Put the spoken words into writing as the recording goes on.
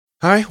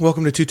Hi,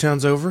 welcome to Two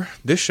Towns Over.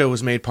 This show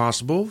was made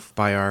possible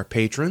by our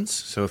patrons.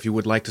 So if you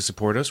would like to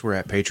support us, we're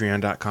at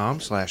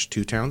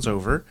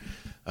patreon.com/twotowns-over.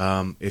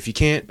 If you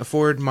can't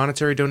afford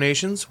monetary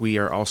donations, we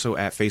are also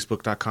at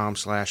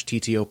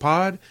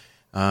facebook.com/ttopod.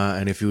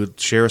 And if you would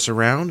share us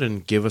around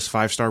and give us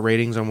 5-star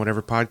ratings on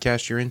whatever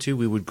podcast you're into,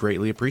 we would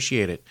greatly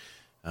appreciate it.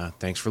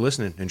 Thanks for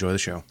listening. Enjoy the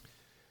show.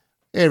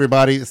 Hey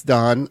everybody, it's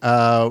Don.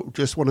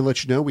 Just want to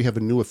let you know we have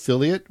a new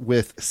affiliate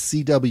with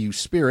CW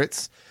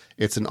Spirits.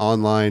 It's an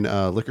online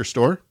liquor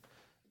store,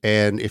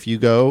 and if you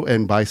go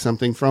and buy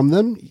something from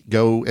them,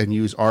 go and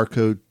use our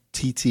code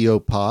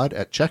TTOPOD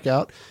at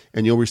checkout,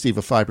 and you'll receive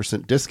a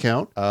 5%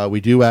 discount. We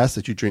do ask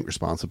that you drink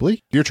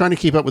responsibly. If you're trying to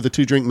keep up with the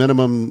 2-drink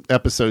minimum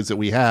episodes that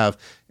we have,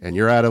 and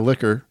you're out of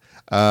liquor,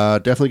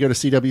 definitely go to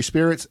CW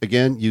Spirits.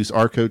 Again, use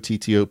our code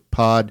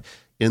TTOPOD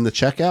in the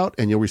checkout,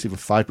 and you'll receive a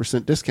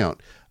 5%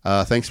 discount.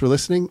 Thanks for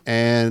listening,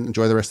 and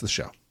enjoy the rest of the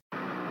show.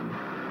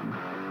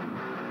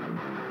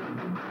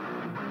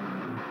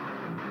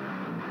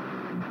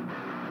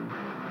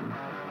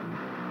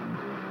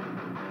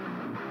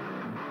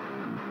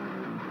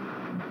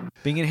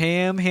 Bing and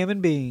ham and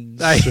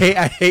beans. I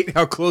hate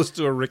how close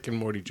to a Rick and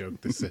Morty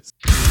joke this is.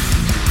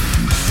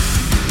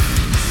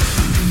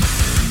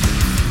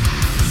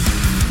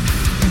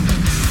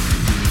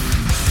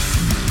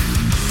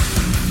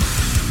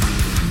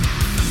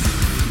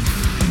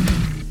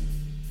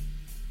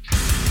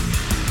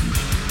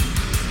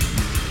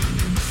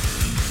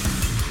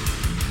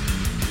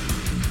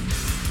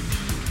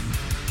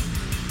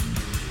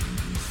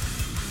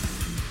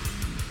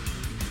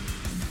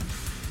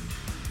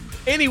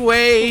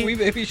 Anyway, We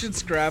maybe should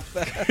scrap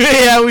that.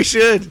 yeah, we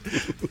should.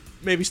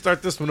 Maybe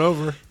start this one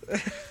over.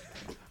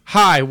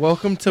 Hi,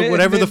 welcome to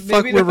whatever the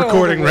fuck we're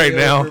recording right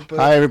now.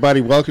 Hi,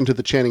 everybody. Welcome to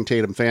the Channing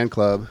Tatum fan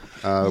club.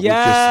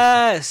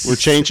 Yes. We're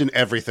changing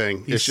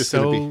everything. He's It's just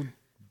so going to be...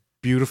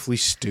 beautifully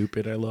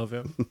stupid. I love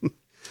him.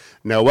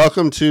 No,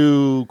 welcome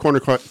to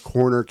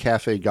Corner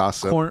Cafe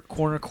Gossip.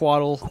 Corner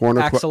Quaddle.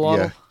 Axolotl.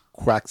 Yeah.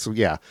 Quaxel,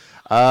 yeah.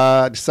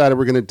 Decided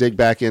we're going to dig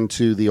back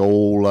into the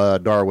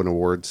old Darwin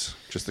Awards.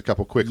 Just a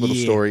couple quick little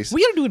stories.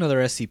 We got to do another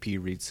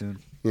SCP read soon.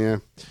 Yeah.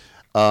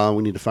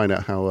 We need to find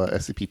out how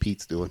SCP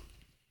Pete's doing.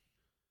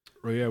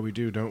 Oh, yeah, we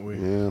do, don't we?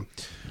 Yeah.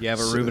 Yeah,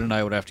 but Ruben and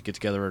I would have to get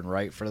together and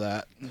write for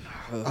that.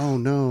 Oh,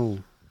 no.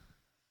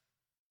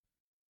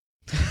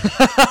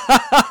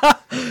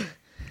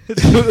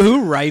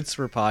 Who writes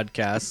for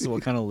podcasts?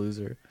 What kind of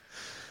loser?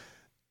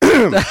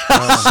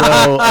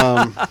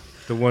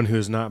 The one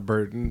who's not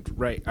burdened,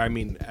 right? I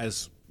mean,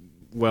 as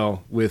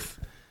well with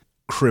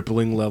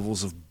crippling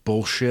levels of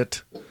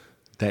bullshit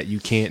that you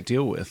can't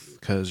deal with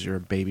because you're a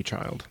baby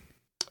child.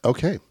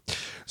 Okay.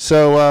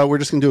 So we're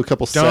just going to do a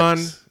couple Don,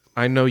 sets.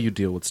 I know you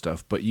deal with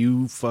stuff, but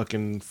you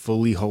fucking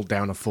fully hold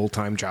down a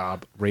full-time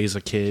job, raise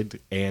a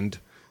kid, and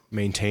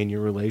maintain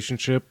your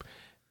relationship,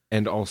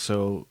 and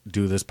also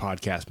do this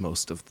podcast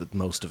most of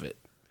it.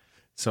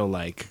 So,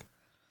 like,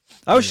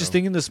 I was just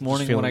thinking this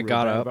morning when I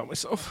got up about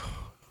myself.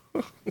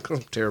 I'm a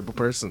terrible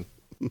person.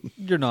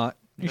 You're not.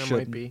 You I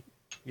shouldn't. might be.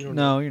 You don't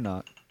No, know. you're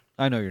not.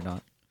 I know you're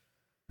not.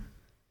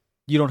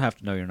 You don't have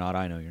to know you're not.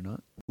 I know you're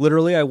not.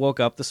 Literally, I woke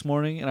up this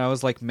morning and I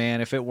was like,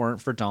 man, if it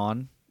weren't for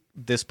Dawn,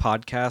 this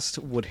podcast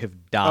would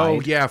have died. Oh,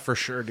 yeah, for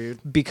sure, dude.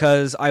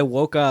 Because I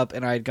woke up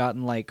and I had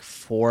gotten like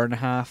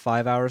 4.5,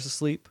 5 hours of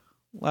sleep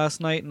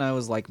last night. And I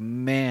was like,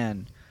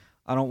 man,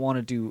 I don't want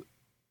to do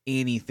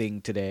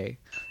anything today.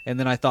 And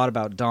then I thought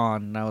about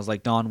Dawn and I was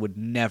like, Dawn would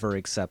never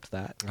accept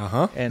that.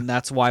 Uh-huh. And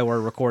that's why we're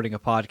recording a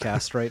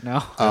podcast right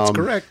now. That's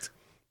correct.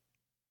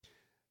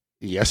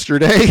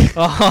 Yesterday,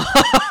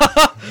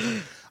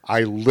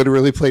 I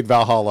literally played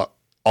Valhalla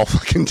all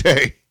fucking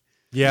day.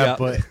 Yeah, Yep.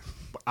 but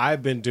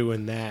I've been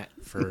doing that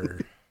for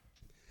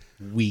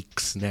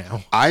weeks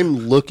now.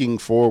 I'm looking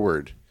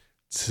forward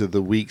to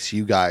the weeks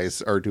you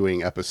guys are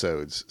doing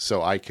episodes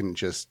so I can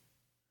just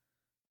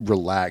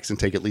relax and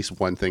take at least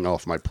one thing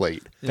off my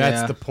plate.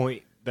 That's the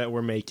point that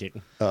we're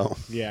making. Oh.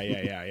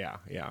 Yeah.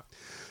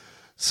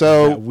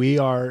 So We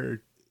are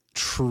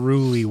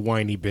truly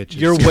whiny bitches.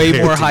 You're way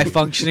compared more to high you.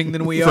 functioning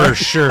than we are. For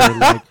sure.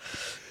 Like,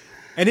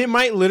 and it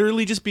might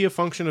literally just be a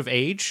function of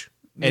age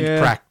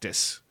and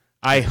practice.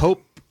 I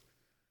hope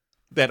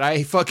that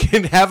I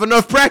fucking have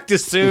enough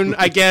practice soon,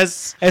 I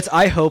guess.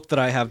 I hope that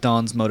I have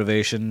Dawn's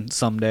motivation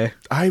someday.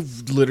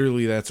 That's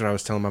what I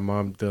was telling my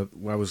mom.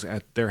 I was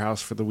at their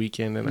house for the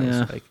weekend, and I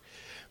was like,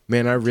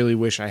 man, I really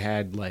wish I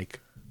had, like,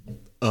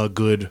 a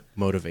good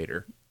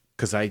motivator.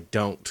 Because I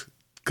don't.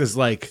 Because,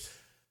 like,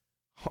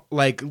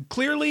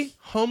 clearly,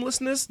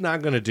 homelessness,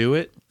 not going to do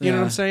it. You know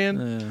what I'm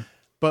saying? Yeah.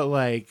 But,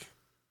 like,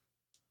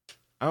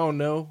 I don't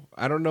know.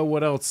 I don't know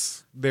what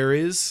else there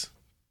is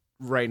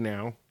right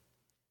now.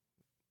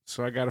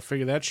 So I got to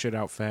figure that shit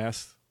out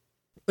fast.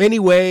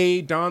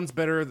 Anyway, Don's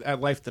better at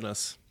life than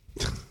us.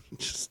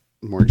 just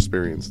more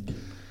experienced.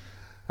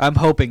 I'm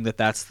hoping that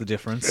that's the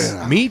difference.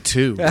 Me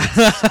too.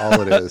 That's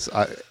all it is.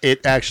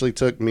 It actually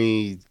took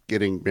me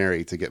getting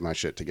married to get my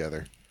shit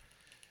together.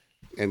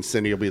 And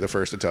Cindy will be the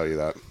first to tell you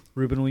that.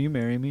 Ruben, will you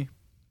marry me?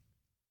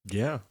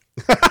 Yeah.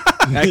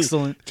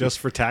 Excellent. Just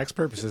for tax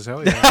purposes,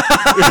 hell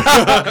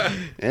yeah.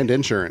 And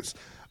insurance.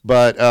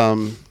 But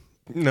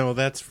No,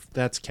 that's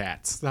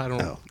cats. I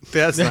don't.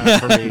 That's not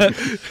for me.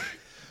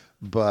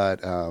 but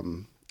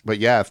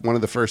yeah, one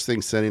of the first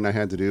things Cindy and I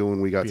had to do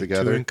when we got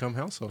together, 2-income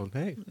household.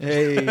 Hey.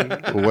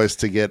 was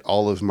to get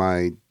all of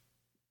my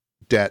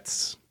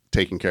debts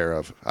taken care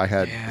of. I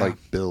had like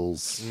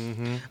bills.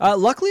 Mm-hmm.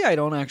 Luckily, I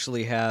don't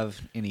actually have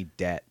any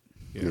debt.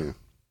 Yeah.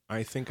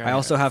 I think I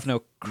also have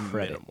no minimal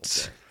credit.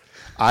 debt.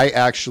 I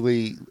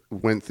actually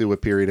went through a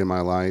period in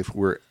my life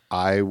where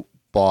I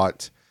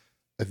bought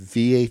a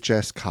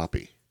VHS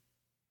copy,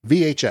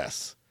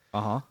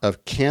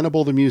 of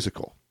Cannibal the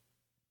Musical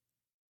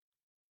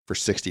for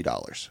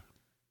 $60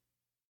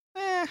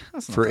 That's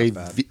not for that a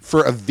bad.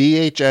 for a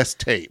VHS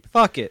tape.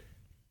 Fuck it.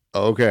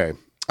 Okay.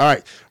 All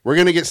right, we're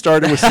gonna get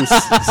started with some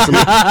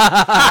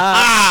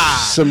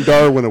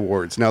Darwin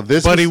awards. Now,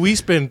 Buddy, we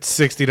spent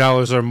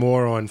 $60 or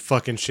more on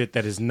fucking shit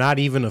that is not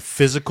even a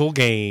physical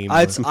game.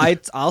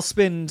 I'll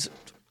spend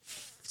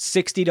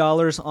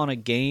 $60 on a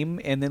game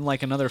and then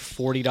like another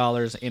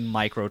 $40 in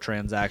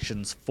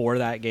microtransactions for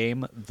that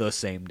game the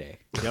same day.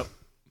 Yep.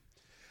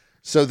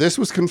 So this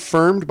was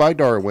confirmed by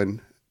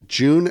Darwin,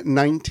 June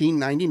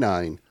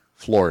 1999,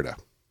 Florida.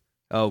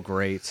 Oh,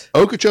 great.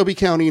 Okeechobee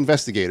County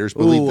investigators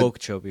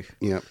Okeechobee.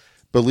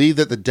 believe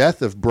that the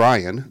death of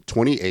Brian,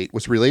 28,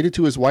 was related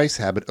to his wife's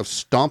habit of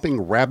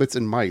stomping rabbits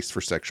and mice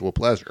for sexual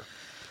pleasure.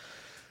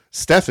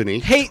 Stephanie.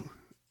 Hate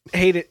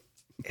it.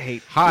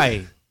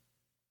 Hi.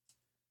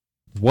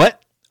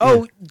 What?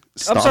 Oh,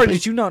 Stomping? I'm sorry.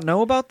 Did you not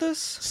know about this?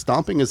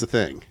 Stomping is a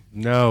thing.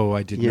 No,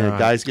 I did Yeah, not.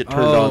 guys get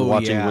turned on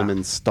watching yeah.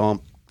 women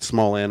stomp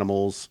small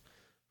animals,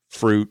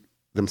 fruit,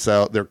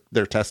 themselves,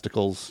 their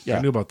testicles.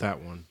 I knew about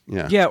that one.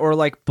 Yeah. Yeah, or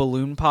like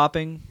balloon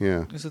popping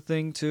Yeah. is a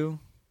thing too.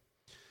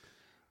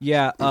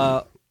 Yeah.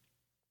 Hold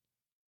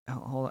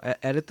on,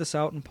 edit this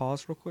out and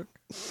pause real quick.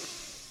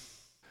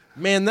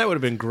 Man, that would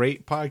have been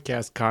great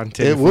podcast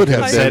content. It if we would could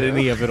have said been.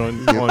 any of it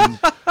on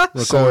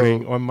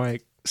recording on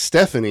mic.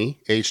 Stephanie,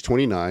 age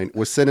 29,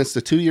 was sentenced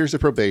to 2 years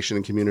of probation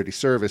and community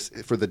service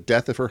for the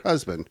death of her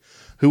husband,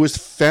 who was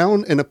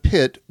found in a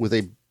pit with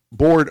a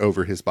board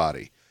over his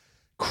body,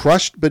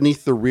 crushed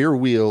beneath the rear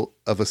wheel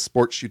of a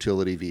sports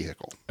utility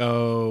vehicle.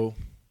 Oh,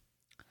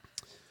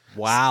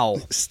 Wow.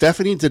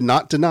 Stephanie did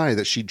not deny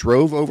that she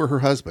drove over her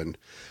husband,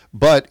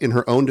 but in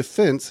her own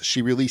defense,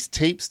 she released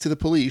tapes to the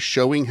police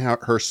showing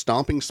her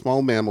stomping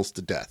small mammals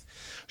to death.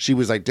 She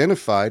was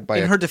identified by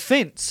In her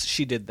defense,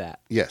 she did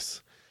that.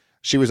 Yes.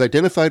 She was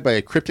identified by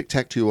a cryptic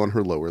tattoo on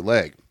her lower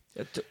leg.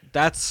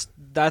 That's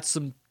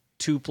some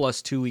 2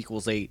 + 2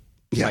 = 8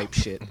 type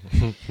shit.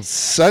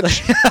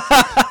 Such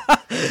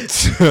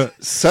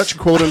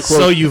quote unquote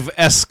so you've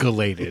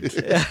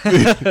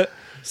escalated.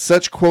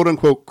 such quote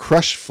unquote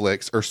crush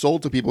flicks are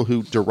sold to people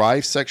who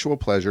derive sexual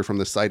pleasure from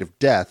the sight of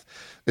death,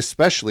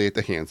 especially at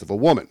the hands of a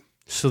woman.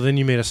 So then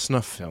you made a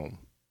snuff film.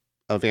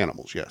 Of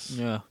animals, yes.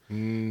 Yeah.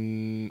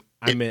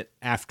 I meant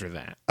after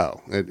that.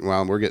 Oh,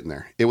 well, we're getting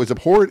there. It was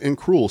abhorrent and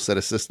cruel, said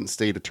Assistant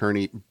State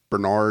Attorney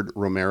Bernard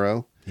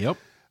Romero. Yep.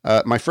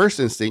 My first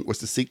instinct was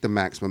to seek the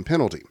maximum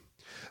penalty.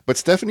 But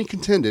Stephanie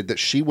contended that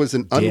she was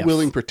an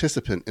unwilling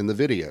participant in the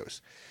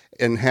videos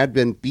and had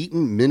been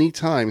beaten many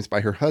times by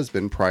her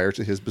husband prior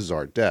to his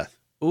bizarre death.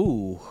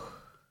 Ooh.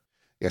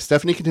 Yeah,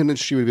 Stephanie contended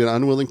she would be an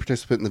unwilling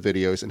participant in the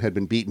videos and had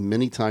been beaten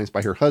many times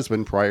by her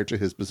husband prior to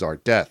his bizarre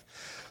death.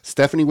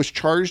 Stephanie was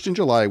charged in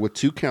July with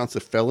 2 counts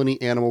of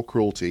felony animal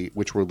cruelty,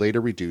 which were later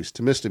reduced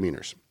to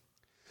misdemeanors.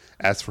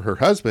 As for her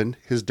husband,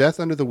 his death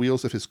under the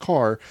wheels of his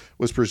car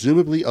was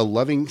presumably a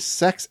loving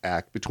sex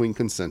act between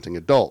consenting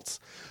adults.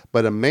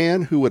 But a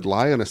man who would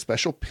lie on a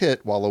special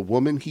pit while a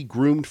woman he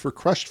groomed for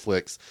crush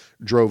flicks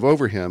drove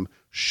over him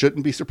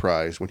shouldn't be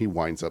surprised when he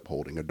winds up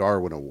holding a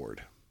Darwin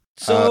Award.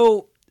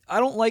 So I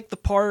don't like the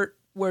part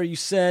where you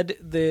said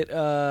that,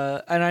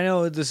 and I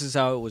know this is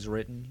how it was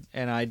written,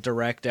 and I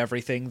direct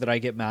everything that I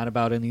get mad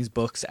about in these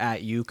books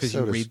at you because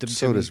you read them to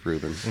So me. does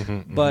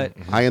Ruben. But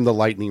I am the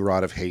lightning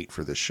rod of hate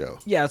for this show.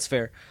 yeah, it's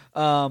fair.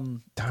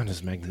 Don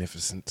is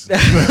magnificent.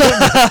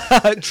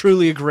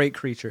 Truly a great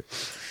creature.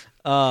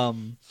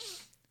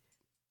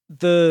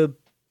 The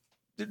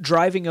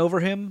driving over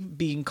him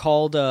being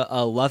called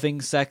a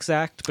loving sex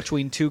act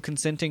between 2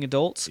 consenting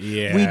adults.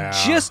 Yeah. We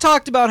just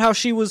talked about how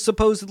she was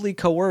supposedly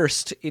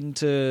coerced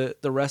into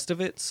the rest of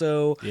it,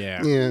 so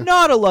Yeah.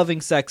 not a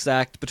loving sex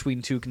act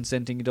between 2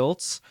 consenting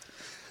adults.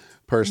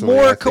 Personally, I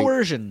More think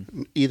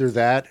coercion. either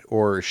that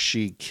or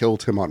she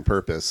killed him on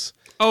purpose.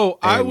 Oh,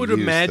 I And would use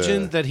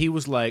imagine the- that he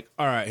was like,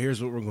 all right,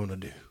 here's what we're going to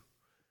do.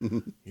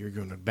 You're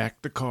going to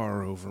back the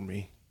car over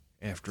me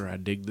after I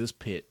dig this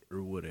pit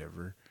or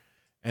whatever.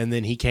 And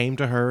then he came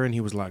to her and he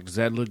was like, does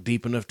that look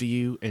deep enough to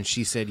you? And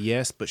she said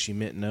yes, but she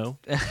meant no.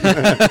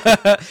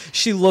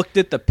 She looked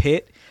at the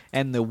pit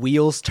and the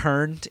wheels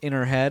turned in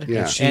her head.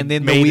 Yeah. And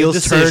then the made a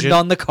wheels turned decision.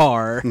 on the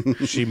car.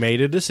 She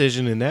made a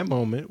decision in that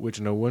moment,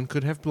 which no one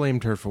could have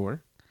blamed her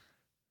for,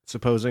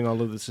 supposing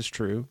all of this is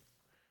true.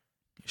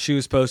 She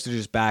was supposed to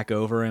just back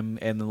over him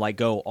and then like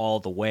go all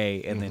the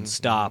way and then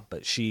stop,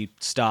 but she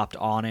stopped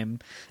on him.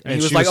 And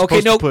he was like,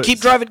 "Okay, no, keep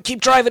driving,"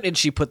 and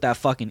she put that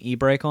fucking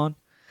e-brake on.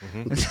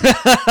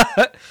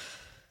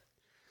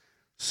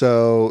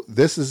 So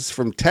this is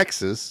from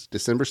Texas,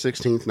 December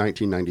 16th,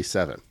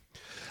 1997.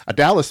 A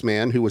Dallas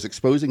man who was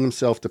exposing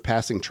himself to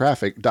passing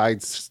traffic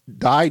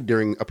died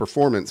during a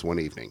performance one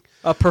evening.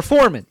 A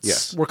performance,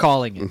 yes, we're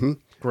calling it.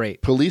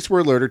 Great. Police were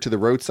alerted to the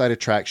roadside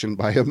attraction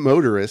by a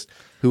motorist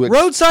who...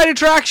 roadside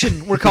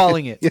attraction, we're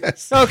calling it.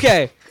 Yes.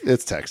 Okay.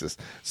 It's Texas.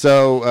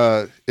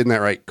 So, isn't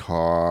that right,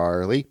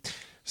 Carly?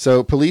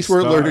 So, police were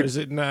alerted... Stars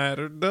at night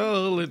are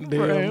dull and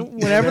dim.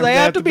 Whenever they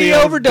have to be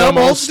over dumb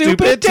old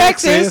stupid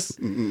Texas.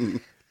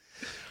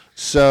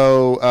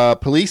 So,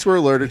 police were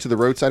alerted to the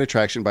roadside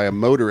attraction by a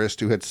motorist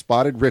who had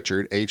spotted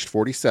Richard, aged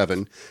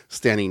 47,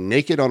 standing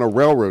naked on a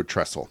railroad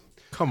trestle.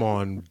 Come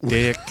on,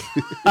 dick.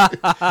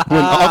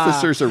 When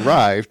officers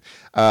arrived,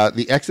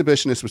 the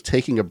exhibitionist was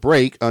taking a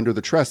break under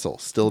the trestle,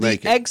 still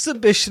naked. The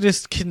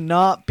exhibitionist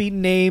cannot be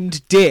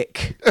named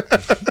Dick.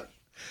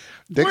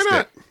 Dick's Why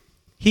not?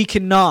 He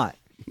cannot.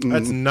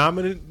 That's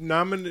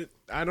nominate.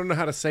 I don't know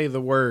how to say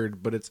the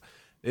word, but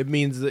it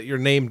means that your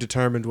name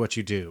determined what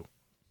you do.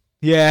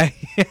 Yeah.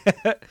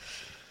 It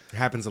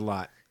happens a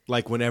lot.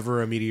 Like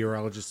whenever a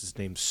meteorologist is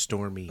named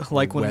Stormy.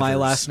 Like when my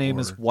last name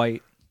is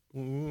White.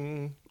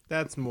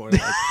 That's more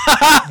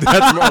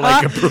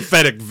like a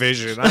prophetic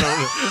vision.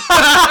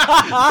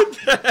 I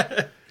don't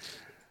know.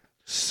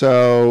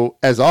 So,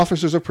 as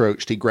officers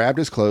approached, he grabbed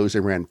his clothes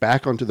and ran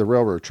back onto the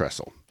railroad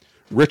trestle.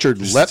 Richard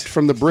leapt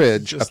from the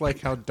bridge. Just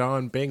like how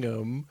Don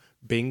Bingham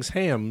bings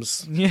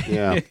hams.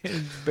 Yeah.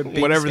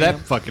 Whatever that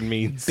fucking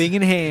means. Bing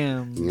and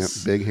hams. Yep,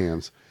 big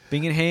hams.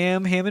 Bing and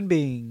ham and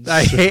beans.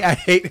 I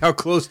hate how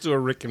close to a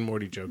Rick and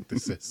Morty joke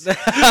this is.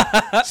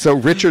 So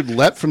Richard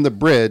leapt from the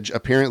bridge,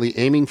 apparently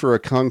aiming for a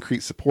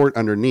concrete support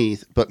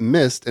underneath, but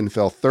missed and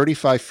fell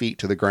 35 feet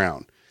to the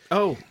ground.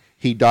 Oh.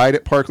 He died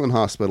at Parkland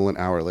Hospital an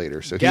hour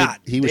later. So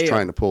he was damn.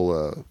 trying to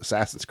pull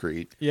Assassin's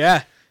Creed.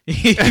 Yeah.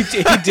 He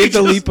did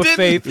the leap of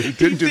faith. He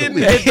didn't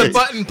hit the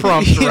button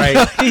prompt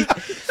right.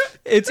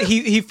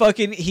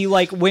 He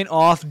like went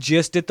off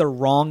just at the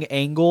wrong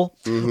angle,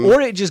 or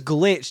it just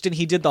glitched and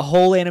he did the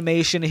whole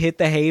animation, hit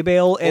the hay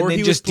bale, and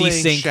then just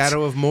desynced.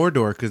 Shadow of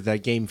Mordor because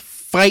that game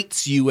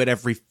fights you at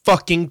every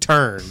fucking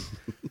turn.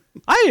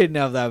 I didn't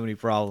have that many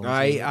problems.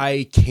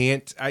 I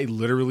can't. I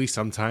literally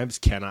sometimes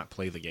cannot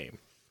play the game.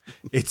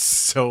 It's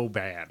so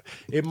bad.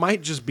 It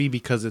might just be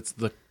because it's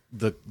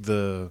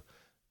the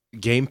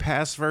Game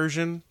Pass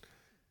version.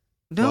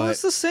 No,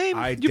 it's the same.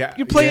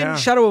 You're playing yeah.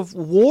 Shadow of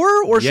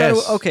War or Yes.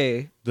 Shadow?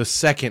 Okay. The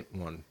second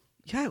one.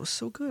 Yeah, it was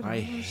so good. I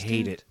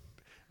hate it.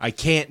 I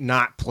can't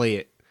not play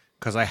it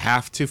because I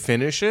have to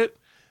finish it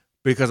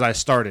because I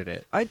started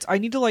it. I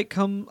need to like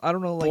come. I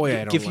don't know, like Boy, I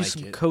don't give you like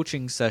some it.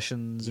 coaching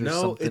sessions. Or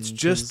No, something, it's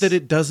just that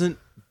it doesn't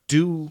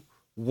do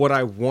what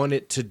I want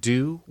it to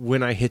do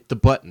when I hit the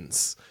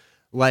buttons.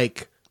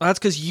 Like. That's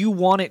because you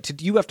want it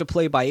to. You have to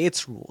play by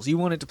its rules. You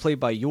want it to play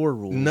by your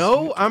rules.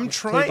 No, I'm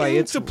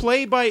trying to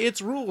play by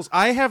its rules.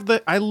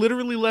 I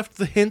literally left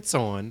the hints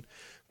on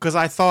because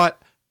I thought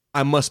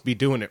I must be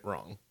doing it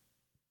wrong.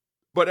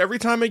 But every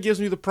time it gives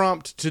me the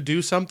prompt to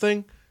do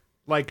something,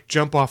 like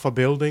jump off a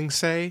building,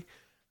 say,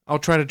 I'll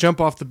try to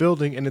jump off the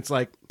building, and it's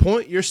like,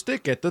 point your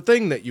stick at the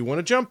thing that you want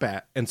to jump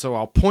at. And so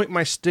I'll point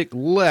my stick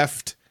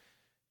left,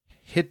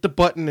 hit the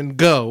button, and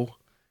go,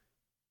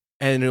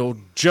 and it'll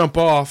jump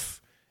off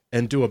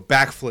and do a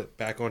backflip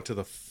back onto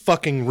the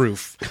fucking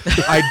roof.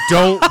 I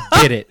don't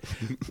get it.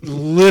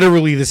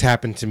 Literally, this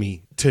happened to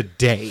me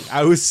today.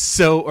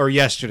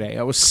 Yesterday.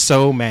 I was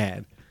so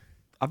mad.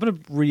 I'm going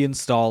to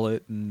reinstall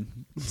it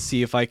and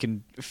see if I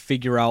can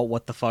figure out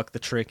what the fuck the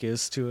trick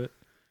is to it.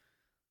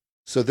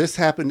 So this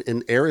happened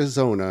in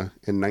Arizona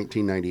in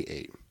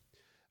 1998.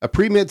 A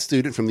pre-med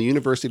student from the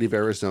University of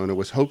Arizona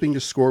was hoping to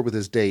score with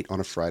his date on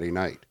a Friday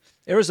night.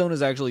 Arizona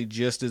is actually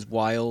just as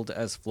wild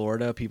as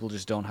Florida. People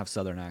just don't have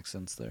southern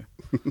accents there.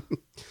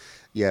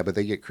 Yeah, but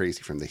they get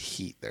crazy from the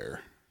heat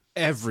there.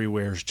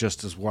 Everywhere's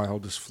just as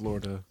wild as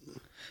Florida.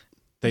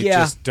 They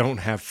just don't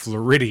have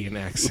Floridian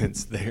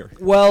accents there.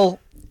 Well,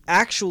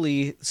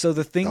 actually, so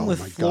the thing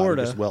with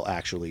Florida... God, well,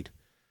 actually.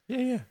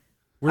 Yeah.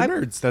 We're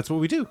nerds. That's what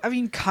we do. I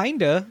mean,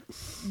 kinda.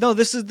 No,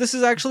 this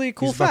is actually a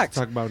cool fact.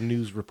 Talk about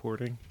news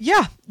reporting.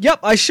 Yeah.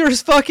 Yep. I sure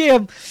as fuck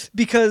am.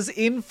 Because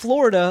in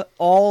Florida,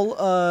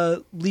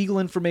 all legal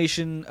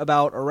information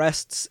about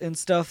arrests and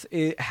stuff,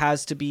 it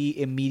has to be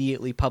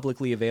immediately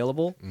publicly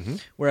available. Mm-hmm.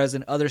 Whereas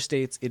in other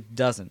states, it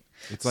doesn't.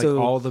 It's like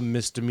all the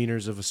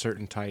misdemeanors of a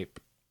certain type.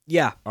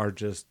 Yeah. Are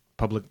just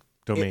public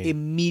domain.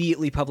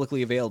 Immediately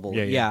publicly available.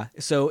 Yeah.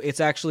 So it's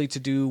actually to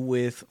do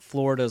with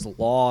Florida's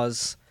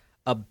laws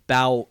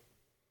about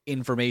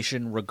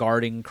information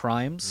regarding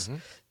crimes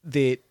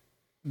that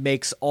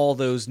makes all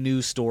those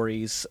news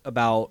stories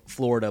about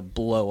Florida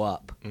blow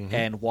up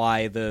and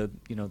why the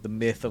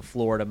myth of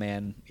Florida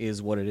man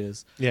is what it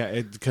is.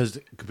 Yeah,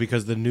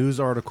 because the news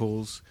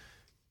articles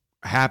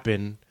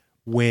happen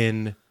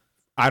when,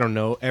 I don't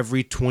know,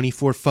 every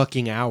 24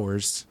 fucking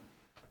hours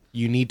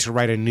you need to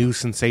write a new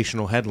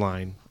sensational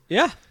headline.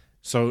 Yeah.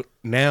 So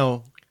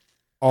now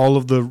all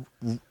of the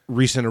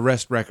recent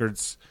arrest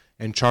records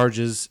and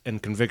charges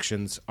and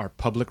convictions are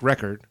public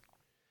record.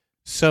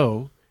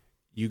 So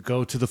you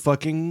go to the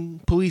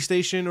fucking police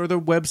station or the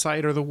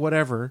website or the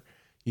whatever,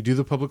 you do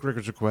the public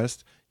records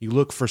request, you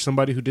look for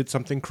somebody who did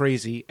something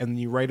crazy, and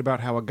you write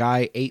about how a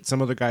guy ate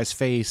some other guy's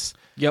face.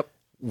 Yep.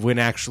 When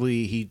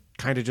actually he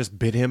kind of just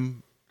bit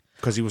him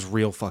because he was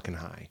real fucking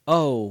high.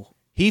 Oh.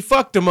 He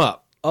fucked him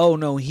up. Oh,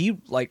 no, he,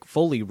 like,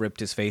 fully ripped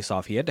his face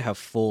off. He had to have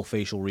full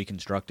facial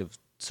reconstructive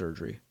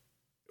surgery.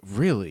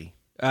 Really?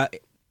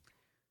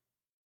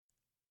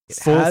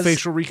 Full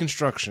facial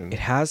reconstruction. It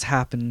has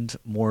happened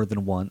more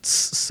than once,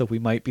 so we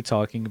might be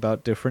talking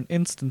about different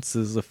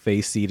instances of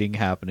face eating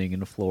happening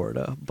in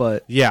Florida.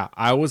 But yeah,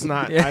 I was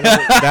not.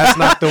 That's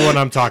not the one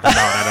I'm talking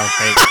about. I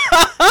don't think.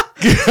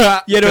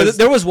 Yeah, no,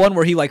 there was one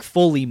where he like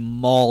fully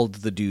mauled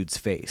the dude's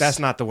face. That's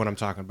not the one I'm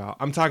talking about.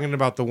 I'm talking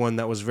about the one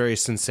that was very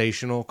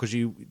sensational because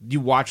you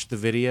watched the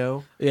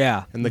video.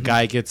 Yeah, and the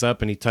guy gets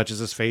up and he touches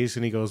his face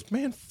and he goes,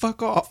 "Man,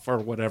 fuck off," or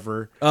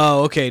whatever.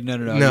 Oh, okay,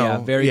 no, yeah,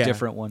 very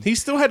different one. He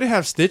still had to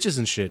have stitches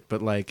and shit,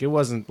 but like it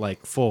wasn't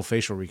like full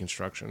facial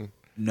reconstruction.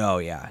 No,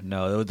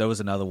 there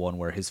was another one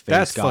where his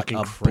face got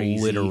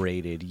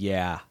obliterated.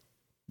 Crazy.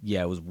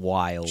 Yeah, it was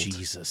wild.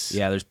 Jesus.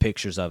 Yeah, there's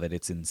pictures of it.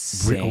 It's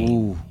insane.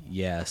 Ooh.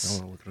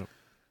 Yes. I want to look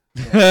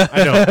it up.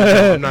 I don't.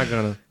 I'm not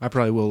gonna. I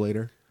probably will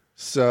later.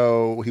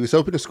 So he was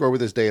hoping to score with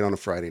his date on a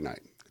Friday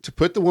night. To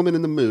put the woman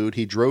in the mood,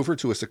 he drove her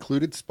to a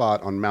secluded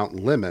spot on Mount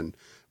Lemmon,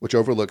 which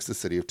overlooks the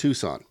city of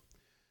Tucson.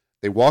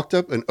 They walked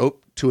up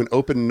to an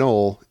open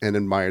knoll and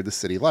admired the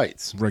city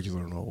lights.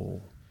 Regular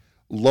knoll.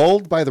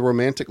 Lulled by the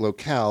romantic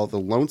locale, the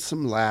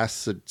lonesome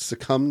lass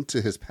succumbed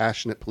to his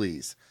passionate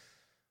pleas.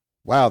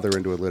 Wow, they're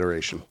into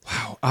alliteration.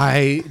 Wow,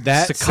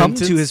 that succumb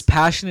sentence, to his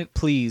passionate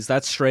pleas.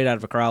 That's straight out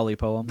of a Crowley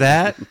poem.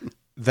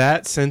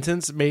 That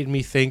sentence made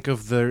me think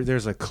of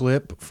there's a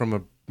clip from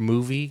a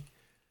movie.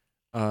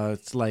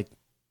 It's like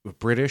a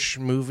British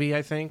movie,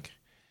 I think,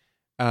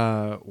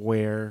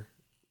 where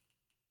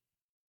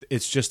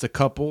it's just a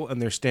couple and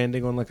they're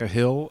standing on like a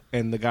hill,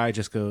 and the guy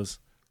just goes,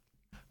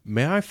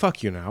 "May I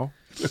fuck you now?"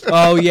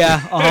 Oh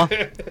yeah,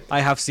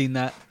 I have seen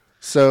that.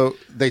 So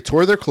they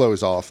tore their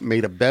clothes off,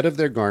 made a bed of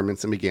their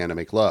garments, and began to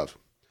make love.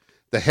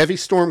 The heavy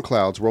storm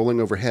clouds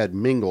rolling overhead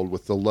mingled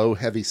with the low,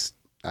 heavy...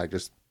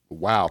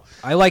 Wow.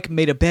 I like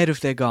made a bed of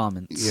their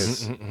garments.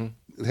 Yes.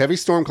 The heavy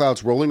storm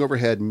clouds rolling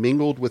overhead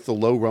mingled with the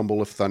low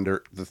rumble of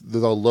thunder,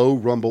 the low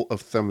rumble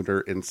of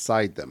thunder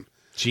inside them.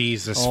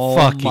 Jesus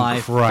fucking my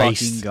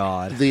Christ. Fucking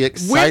God.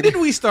 When did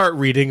we start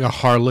reading a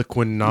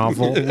Harlequin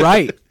novel?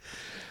 Right.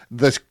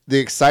 The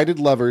excited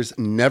lovers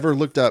never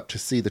looked up to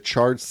see the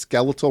charred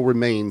skeletal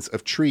remains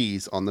of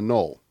trees on the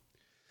knoll.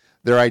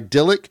 Their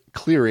idyllic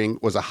clearing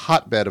was a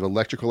hotbed of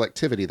electrical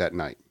activity that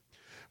night.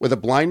 With a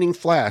blinding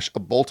flash, a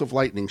bolt of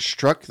lightning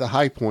struck the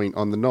high point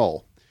on the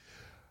knoll,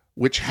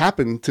 which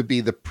happened to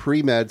be the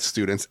pre-med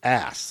student's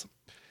ass,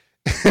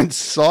 and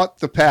sought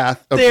the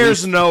path of...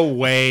 There's no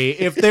way.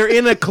 If they're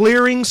in a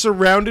clearing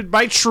surrounded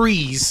by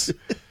trees...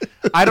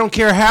 I don't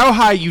care how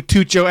high you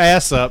toot your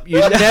ass up. You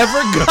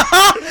never go.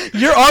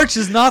 Your arch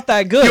is not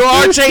that good. Your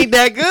arch ain't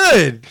that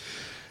good.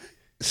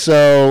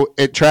 So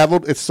it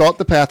sought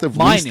the path of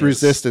least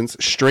resistance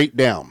straight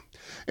down.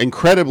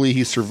 Incredibly,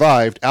 he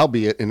survived,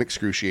 albeit in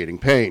excruciating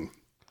pain.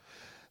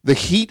 The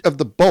heat of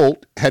the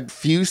bolt had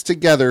fused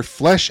together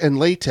flesh and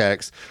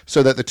latex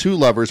so that the two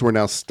lovers were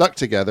now stuck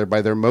together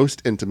by their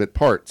most intimate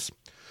parts.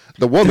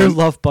 The woman... They're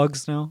love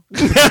bugs now.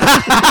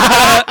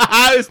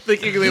 I was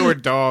thinking they were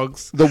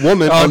dogs. The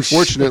woman,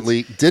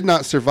 unfortunately, did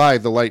not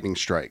survive the lightning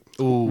strike.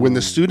 Ooh. When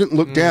the student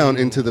looked down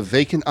into the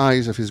vacant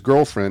eyes of his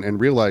girlfriend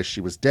and realized she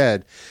was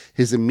dead,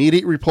 his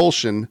immediate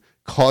repulsion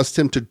caused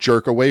him to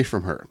jerk away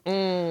from her.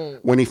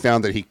 When he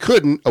found that he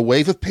couldn't, a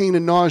wave of pain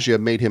and nausea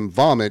made him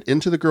vomit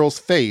into the girl's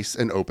face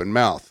and open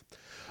mouth.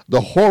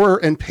 The horror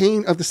and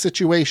pain of the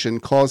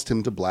situation caused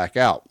him to black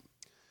out.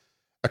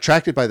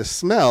 Attracted by the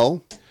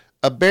smell...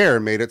 a bear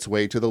made its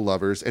way to the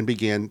lovers and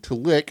began to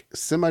lick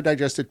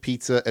semi-digested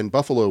pizza and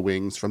buffalo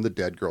wings from the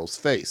dead girl's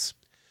face.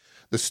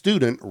 The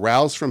student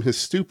roused from his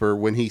stupor.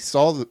 When he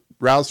saw the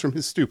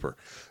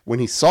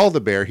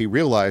bear, he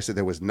realized that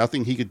there was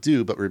nothing he could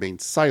do but remain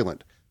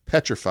silent,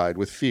 petrified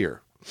with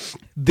fear.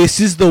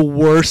 This is the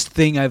worst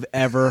thing I've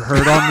ever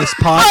heard on this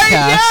podcast.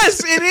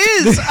 Yes, it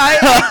is.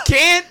 I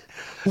can't.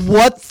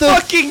 What the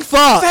fucking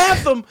fuck?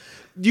 Fathom?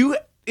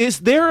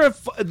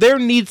 There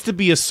needs to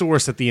be a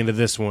source at the end of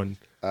this one.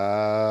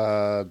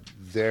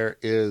 There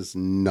is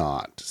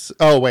not.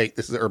 Oh, wait,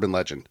 this is an urban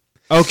legend.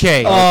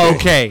 Okay.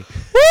 Okay.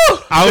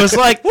 I was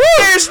like,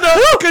 there's no,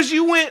 because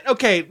you went,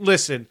 okay,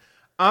 listen,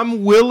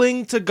 I'm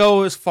willing to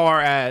go as far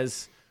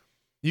as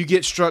you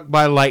get struck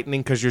by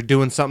lightning because you're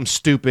doing something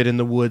stupid in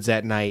the woods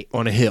at night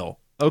on a hill.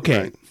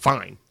 Okay, right.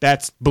 Fine.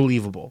 That's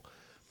believable.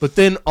 But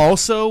then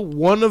also,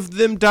 one of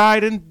them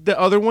died and the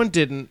other one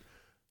didn't.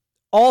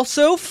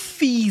 Also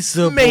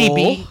feasible.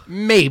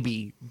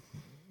 Maybe.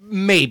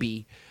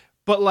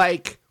 But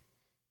like,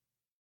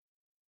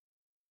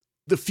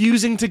 the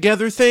fusing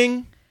together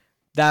thing,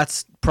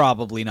 That's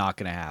probably not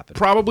going to happen.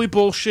 probably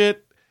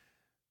bullshit.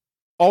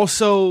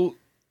 Also,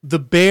 the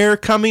bear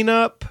coming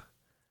up.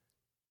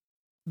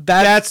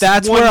 That's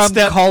That's one where I'm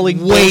step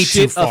calling way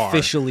bullshit too far.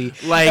 officially.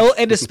 Like-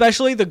 and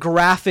especially the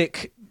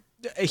graphic,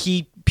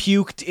 he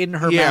puked in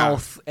her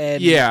mouth.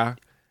 And Yeah.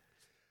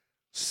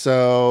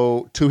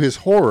 So, to his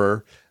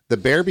horror, the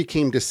bear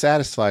became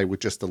dissatisfied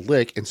with just a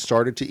lick and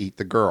started to eat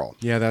the girl,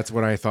 Yeah, that's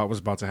what I thought was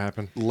about to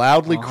happen.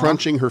 loudly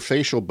crunching her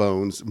facial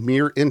bones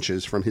mere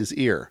inches from his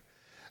ear.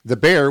 The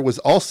bear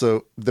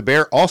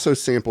also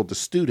sampled the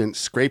student,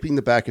 scraping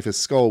the back of his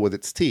skull with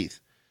its teeth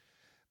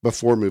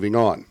before moving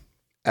on.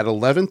 At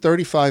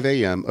 11:35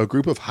 a.m., a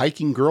group of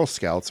hiking Girl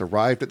Scouts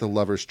arrived at the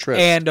lovers' trip,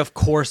 And of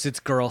course, it's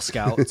Girl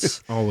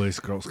Scouts. Always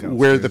Girl Scouts.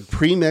 where dude. the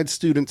pre-med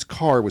student's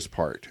car was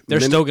parked. They're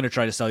still going to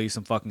try to sell you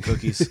some fucking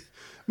cookies.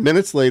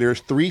 Minutes later,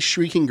 3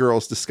 shrieking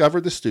girls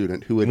discovered the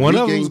student who had One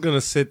of regained... them's going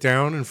to sit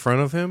down in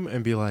front of him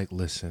and be like,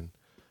 listen,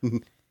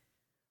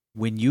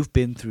 When you've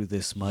been through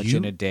this much You-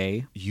 in a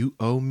day, you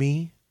owe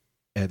me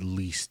at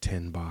least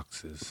 10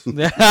 boxes.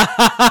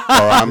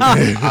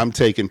 I'm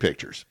taking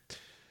pictures.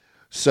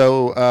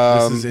 So,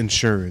 This is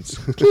insurance.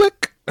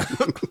 click.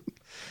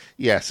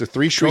 Yeah, so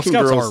 3 shrieking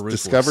Scouts girls are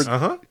ruthless. discovered...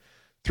 Uh-huh.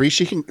 3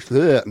 shrieking...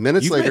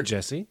 Minutes You've later... met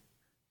Jesse.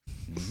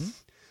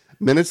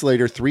 Minutes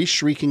later, 3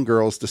 shrieking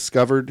girls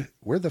discovered...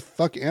 Where the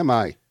fuck am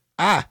I?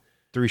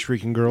 3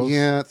 shrieking girls.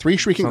 Yeah, 3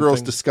 shrieking girls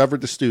Something.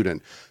 discovered the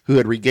student, who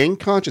had regained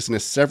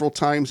consciousness several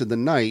times in the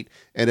night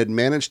and had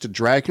managed to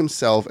drag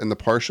himself and the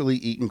partially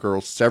eaten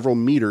girl several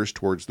meters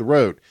towards the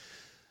road.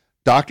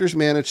 Doctors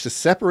managed to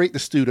separate the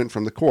student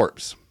from the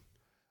corpse.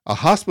 A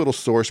hospital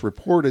source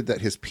reported that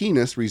his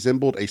penis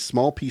resembled a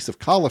small piece of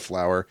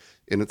cauliflower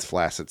in its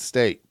flaccid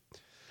state.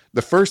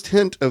 The first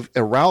hint of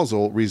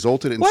arousal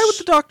resulted in... why would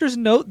the doctors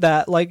note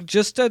that? Like,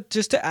 just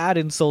to add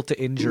insult to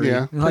injury.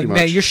 Yeah, pretty Like, much.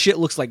 man, your shit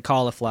looks like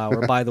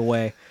cauliflower, by the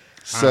way.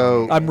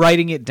 So, I'm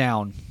writing it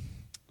down.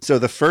 So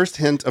the first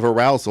hint of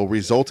arousal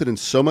resulted in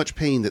so much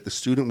pain that the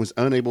student was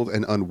unable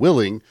and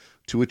unwilling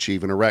to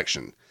achieve an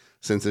erection.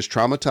 Since his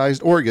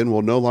traumatized organ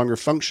will no longer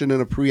function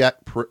in a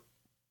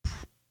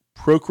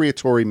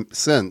procreatory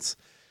sense,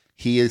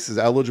 he is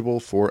eligible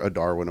for a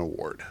Darwin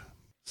Award.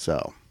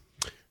 So,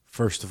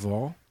 First of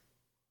all,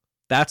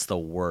 That's the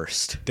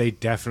worst. they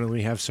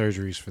definitely have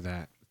surgeries for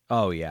that.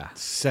 Oh, yeah.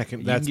 Second,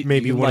 You that's can get-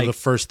 maybe you can, one of like- the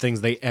first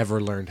things they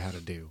ever learned how to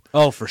do.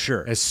 Oh, for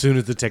sure. As soon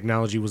as the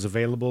technology was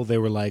available, they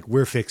were like,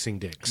 we're fixing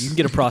dicks. You can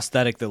get a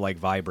prosthetic that, like,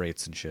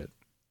 vibrates and shit.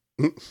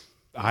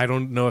 I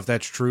don't know if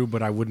that's true,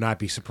 but I would not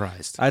be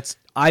surprised.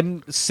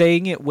 I'm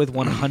saying it with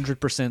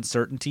 100%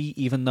 certainty,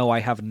 even though I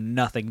have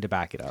nothing to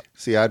back it up.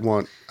 see, I'd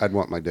want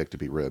my dick to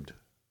be ribbed.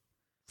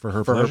 For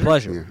her For pleasure? her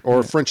pleasure. Yeah. Or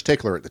a French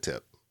tickler at the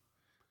tip.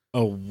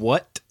 A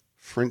what?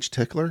 French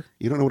tickler?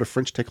 You don't know what a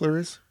French tickler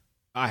is?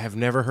 I have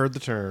never heard the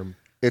term.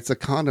 It's a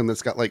condom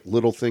that's got like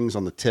little things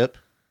on the tip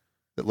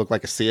that look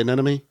like a sea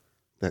anemone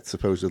that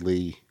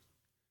supposedly...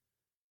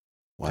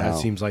 Wow. That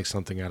seems like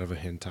something out of a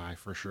hentai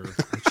for sure.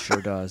 It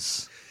sure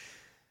does.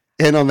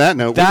 And on that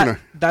note,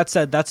 That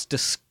said, that's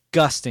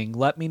disgusting.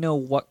 Let me know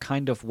what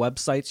kind of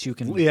websites you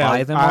can Yeah,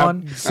 buy them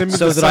on send me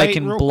so the that I site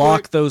can real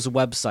block quick. those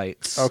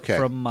websites Okay.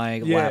 from my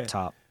Yeah.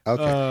 laptop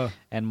okay.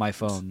 and my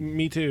phone.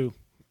 Me too.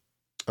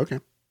 Okay.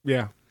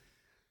 Yeah.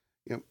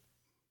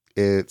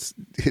 It's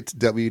That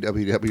can't be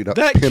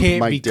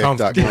www.pimpmydick.com.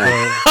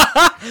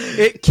 comfortable.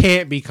 It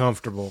can't be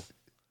comfortable.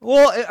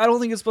 Well, I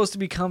don't think it's supposed to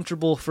be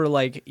comfortable for,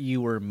 like,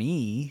 you or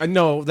me.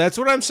 No, that's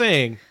what I'm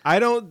saying.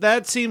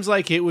 That seems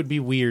like it would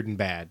be weird and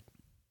bad.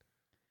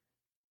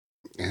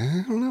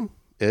 I don't know.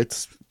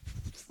 It's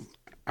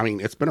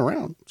been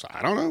around, so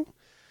I don't know.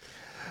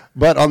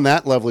 But on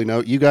that lovely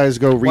note, you guys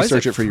go Why is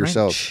research it for French?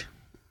 yourselves.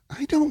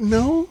 I don't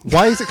know.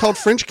 Why is it called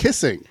French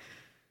kissing?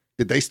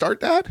 Did they start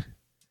that?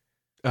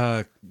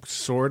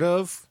 Sort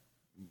of.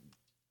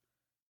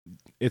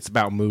 It's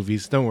about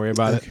movies. Don't worry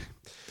about it.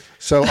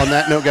 So on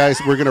that note, guys,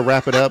 we're going to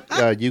wrap it up.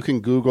 You can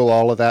Google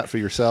all of that for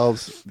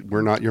yourselves.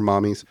 We're not your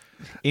mommies.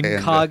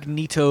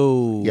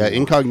 Incognito. Yeah,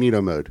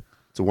 incognito mode.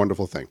 It's a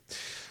wonderful thing.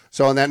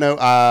 So on that note,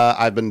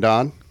 I've been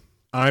Don.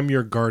 I'm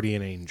your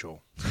guardian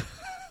angel.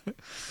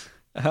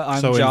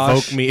 I'm So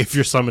Josh, invoke me if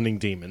you're summoning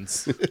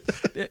demons.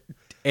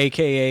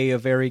 a.k.a. a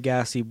very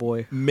gassy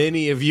boy.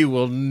 Many of you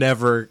will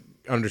never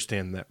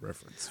understand that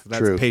reference. That's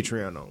True.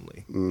 Patreon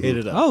only. Hit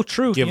it up. Oh,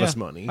 true. Give yeah. us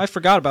money. I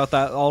forgot about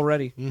that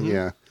already.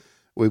 Yeah,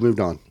 we moved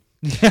on.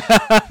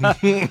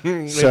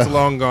 It's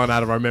long gone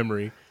out of our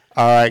memory.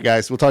 All right,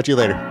 guys. We'll talk to you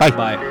later. Bye.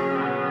 Bye.